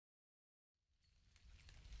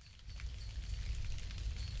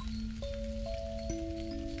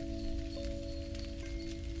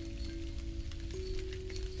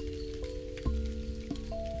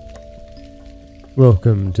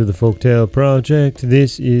Welcome to the Folktale Project.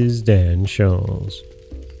 This is Dan Scholz.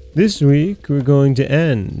 This week we're going to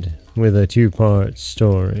end with a two-part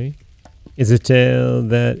story. It's a tale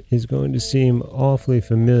that is going to seem awfully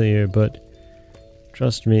familiar, but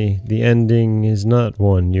trust me, the ending is not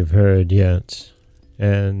one you've heard yet.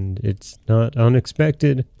 And it's not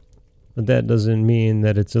unexpected, but that doesn't mean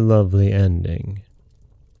that it's a lovely ending.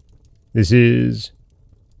 This is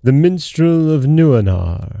The Minstrel of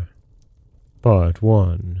Neuenahr, Part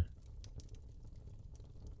 1.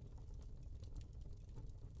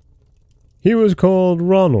 He was called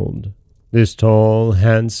Ronald, this tall,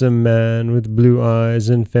 handsome man with blue eyes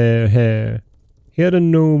and fair hair. He had a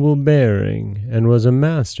noble bearing, and was a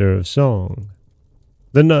master of song.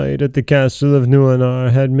 The knight at the castle of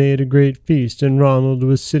Neuenahr had made a great feast, and Ronald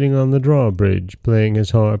was sitting on the drawbridge, playing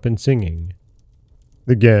his harp and singing.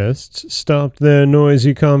 The guests stopped their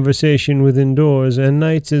noisy conversation within doors, and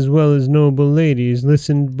knights as well as noble ladies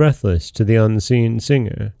listened breathless to the unseen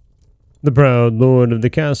singer. The proud lord of the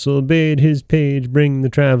castle bade his page bring the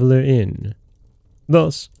traveller in.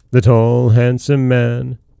 Thus the tall, handsome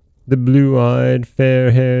man, the blue-eyed,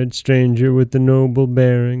 fair-haired stranger with the noble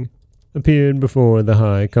bearing, appeared before the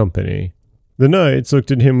high company. The knights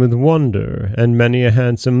looked at him with wonder, and many a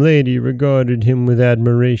handsome lady regarded him with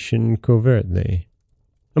admiration covertly.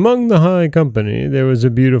 Among the high company there was a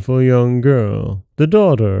beautiful young girl, the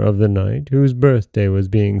daughter of the knight, whose birthday was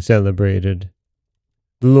being celebrated.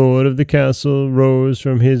 The lord of the castle rose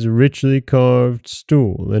from his richly carved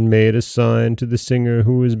stool and made a sign to the singer,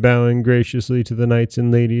 who was bowing graciously to the knights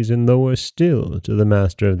and ladies, and lower still to the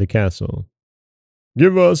master of the castle.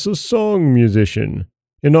 "Give us a song, musician,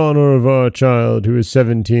 in honor of our child who is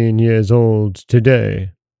 17 years old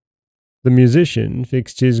today." The musician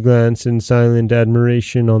fixed his glance in silent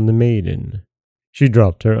admiration on the maiden. She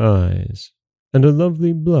dropped her eyes, and a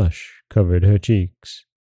lovely blush covered her cheeks.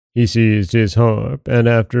 He seized his harp, and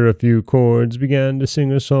after a few chords began to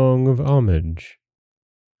sing a song of homage.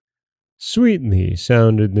 Sweetly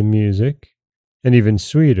sounded the music, and even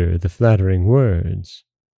sweeter the flattering words.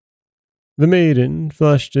 The maiden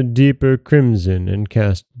flushed a deeper crimson and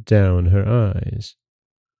cast down her eyes.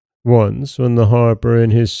 Once, when the harper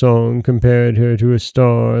in his song compared her to a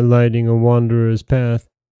star lighting a wanderer's path,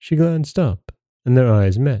 she glanced up, and their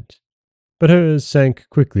eyes met, but hers sank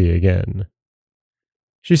quickly again.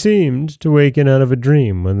 She seemed to waken out of a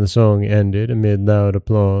dream when the song ended amid loud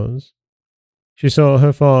applause. She saw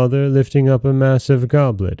her father lifting up a massive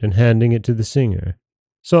goblet and handing it to the singer,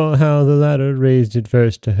 saw how the latter raised it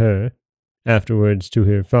first to her, afterwards to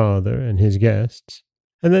her father and his guests,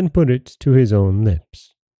 and then put it to his own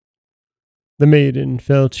lips. The maiden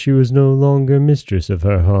felt she was no longer mistress of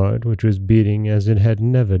her heart, which was beating as it had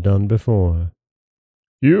never done before.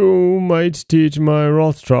 "You might teach my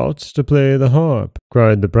Rothtrauts to play the harp,"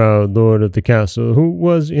 cried the proud lord of the castle, who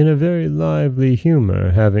was in a very lively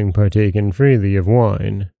humor, having partaken freely of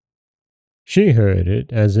wine. She heard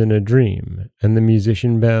it as in a dream, and the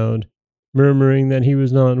musician bowed, murmuring that he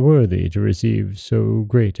was not worthy to receive so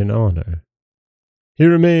great an honor. He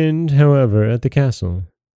remained, however, at the castle.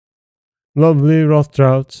 Lovely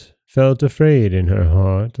Rothtraut felt afraid in her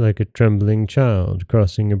heart, like a trembling child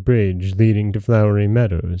crossing a bridge leading to flowery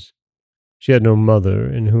meadows. She had no mother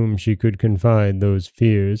in whom she could confide those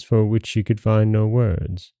fears for which she could find no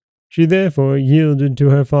words. She therefore yielded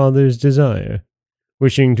to her father's desire,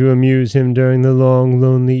 wishing to amuse him during the long,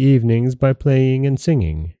 lonely evenings by playing and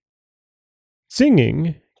singing.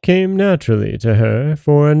 Singing came naturally to her,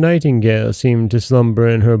 for a nightingale seemed to slumber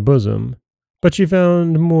in her bosom, but she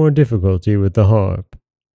found more difficulty with the harp.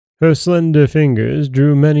 Her slender fingers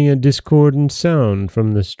drew many a discordant sound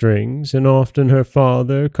from the strings, and often her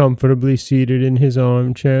father, comfortably seated in his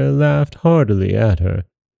armchair, laughed heartily at her,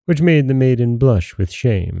 which made the maiden blush with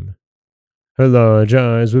shame. Her large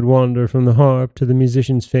eyes would wander from the harp to the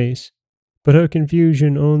musician's face, but her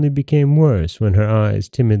confusion only became worse when her eyes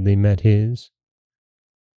timidly met his.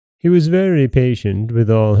 He was very patient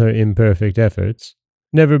with all her imperfect efforts,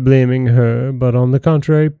 never blaming her, but on the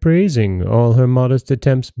contrary praising all her modest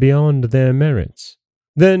attempts beyond their merits.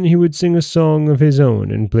 Then he would sing a song of his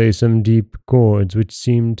own and play some deep chords which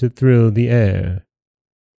seemed to thrill the air.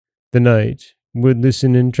 The knight would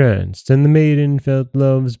listen entranced, and the maiden felt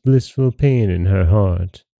love's blissful pain in her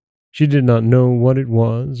heart. She did not know what it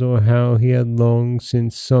was, or how he had long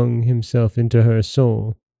since sung himself into her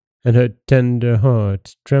soul, and her tender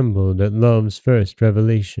heart trembled at love's first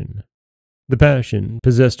revelation. The passion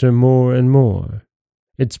possessed her more and more.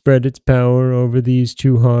 It spread its power over these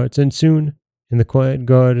two hearts, and soon, in the quiet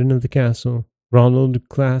garden of the castle, Ronald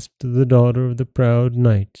clasped the daughter of the proud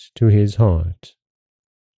knight to his heart.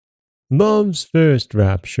 Love's first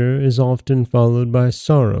rapture is often followed by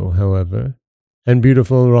sorrow, however, and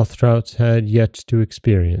beautiful Rothtraut had yet to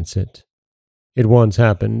experience it. It once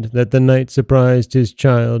happened that the knight surprised his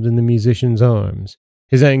child in the musician's arms.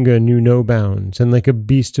 His anger knew no bounds, and like a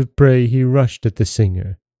beast of prey he rushed at the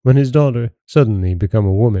singer, when his daughter, suddenly become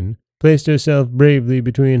a woman, placed herself bravely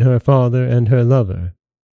between her father and her lover.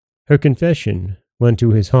 Her confession went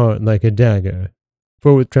to his heart like a dagger,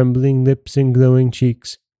 for with trembling lips and glowing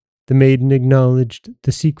cheeks, the maiden acknowledged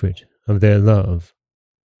the secret of their love.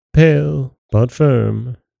 Pale, but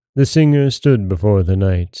firm, the singer stood before the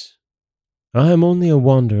knight. "I am only a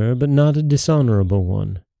wanderer, but not a dishonorable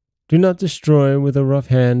one. Do not destroy with a rough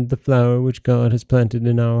hand the flower which God has planted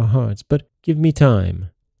in our hearts, but give me time.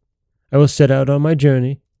 I will set out on my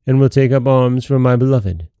journey, and will take up arms for my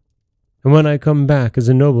beloved. And when I come back as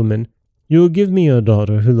a nobleman, you will give me your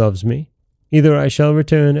daughter who loves me. Either I shall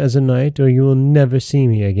return as a knight, or you will never see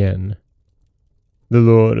me again." The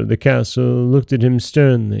lord of the castle looked at him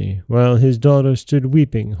sternly, while his daughter stood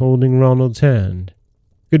weeping, holding Ronald's hand.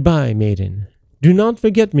 "Goodbye, maiden. Do not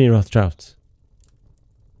forget me, Rothtraut."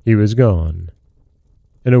 He was gone,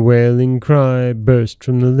 and a wailing cry burst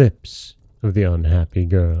from the lips of the unhappy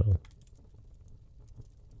girl.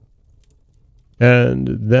 And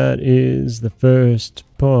that is the first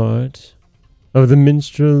part of the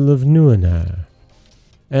Minstrel of Neuenahr.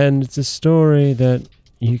 And it's a story that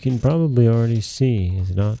you can probably already see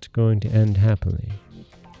is not going to end happily.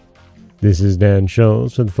 This is Dan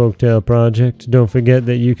Scholz for the Folktale Project. Don't forget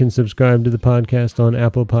that you can subscribe to the podcast on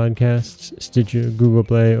Apple Podcasts, Stitcher, Google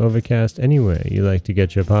Play, Overcast, anywhere you like to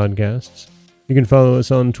get your podcasts. You can follow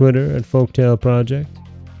us on Twitter at Folktale Project.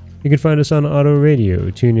 You can find us on Auto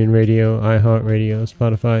Radio, TuneIn Radio, iHeartRadio,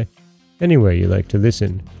 Spotify, anywhere you like to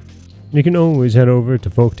listen. You can always head over to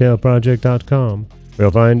folktaleproject.com, where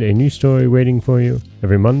you'll find a new story waiting for you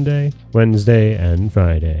every Monday, Wednesday, and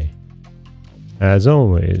Friday. As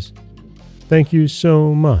always, thank you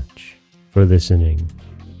so much for listening.